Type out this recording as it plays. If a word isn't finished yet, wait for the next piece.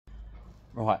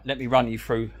Right, let me run you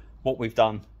through what we've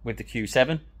done with the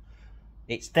Q7.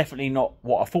 It's definitely not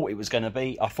what I thought it was going to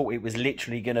be. I thought it was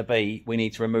literally going to be, we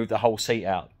need to remove the whole seat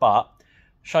out. But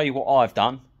show you what I've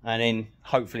done, and then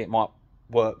hopefully it might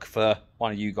work for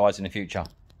one of you guys in the future.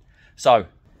 So,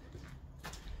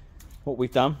 what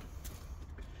we've done,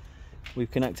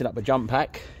 we've connected up a jump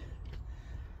pack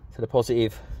to the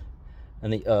positive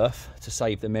and the earth to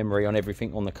save the memory on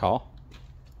everything on the car.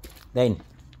 Then,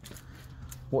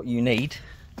 what you need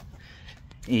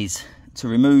is to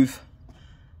remove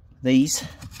these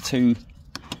two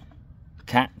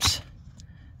caps,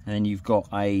 and then you've got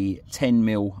a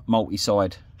 10mm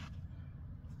multi-side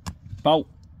bolt,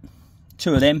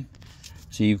 two of them,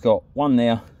 so you've got one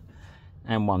there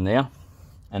and one there.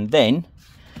 And then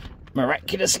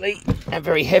miraculously and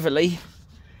very heavily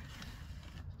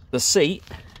the seat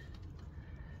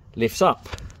lifts up,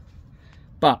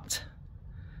 but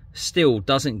still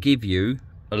doesn't give you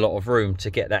a lot of room to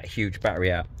get that huge battery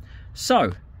out.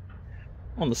 So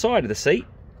on the side of the seat,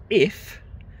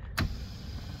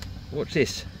 watch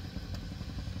this,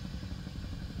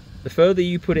 the further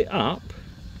you put it up,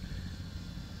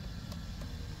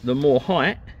 the more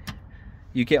height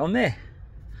you get on there.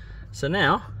 So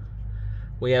now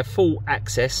we have full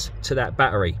access to that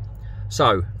battery.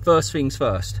 So first things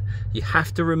first, you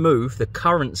have to remove the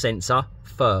current sensor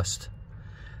first,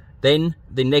 then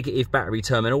the negative battery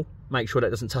terminal, make sure that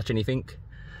doesn't touch anything,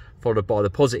 followed by the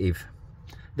positive.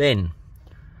 Then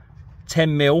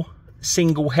 10mm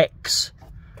single hex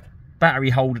battery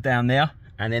holder down there,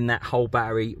 and then that whole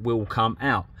battery will come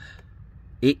out.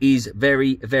 It is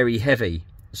very, very heavy.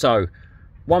 So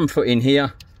 1 foot in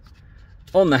here,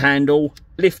 on the handle,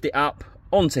 lift it up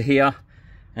onto here,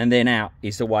 and then out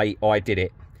is the way I did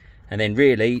it. And then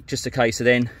really just a case of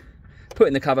then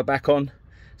putting the cover back on,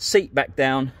 seat back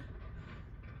down,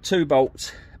 2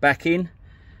 bolts back in,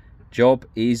 job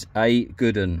is a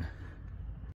good un.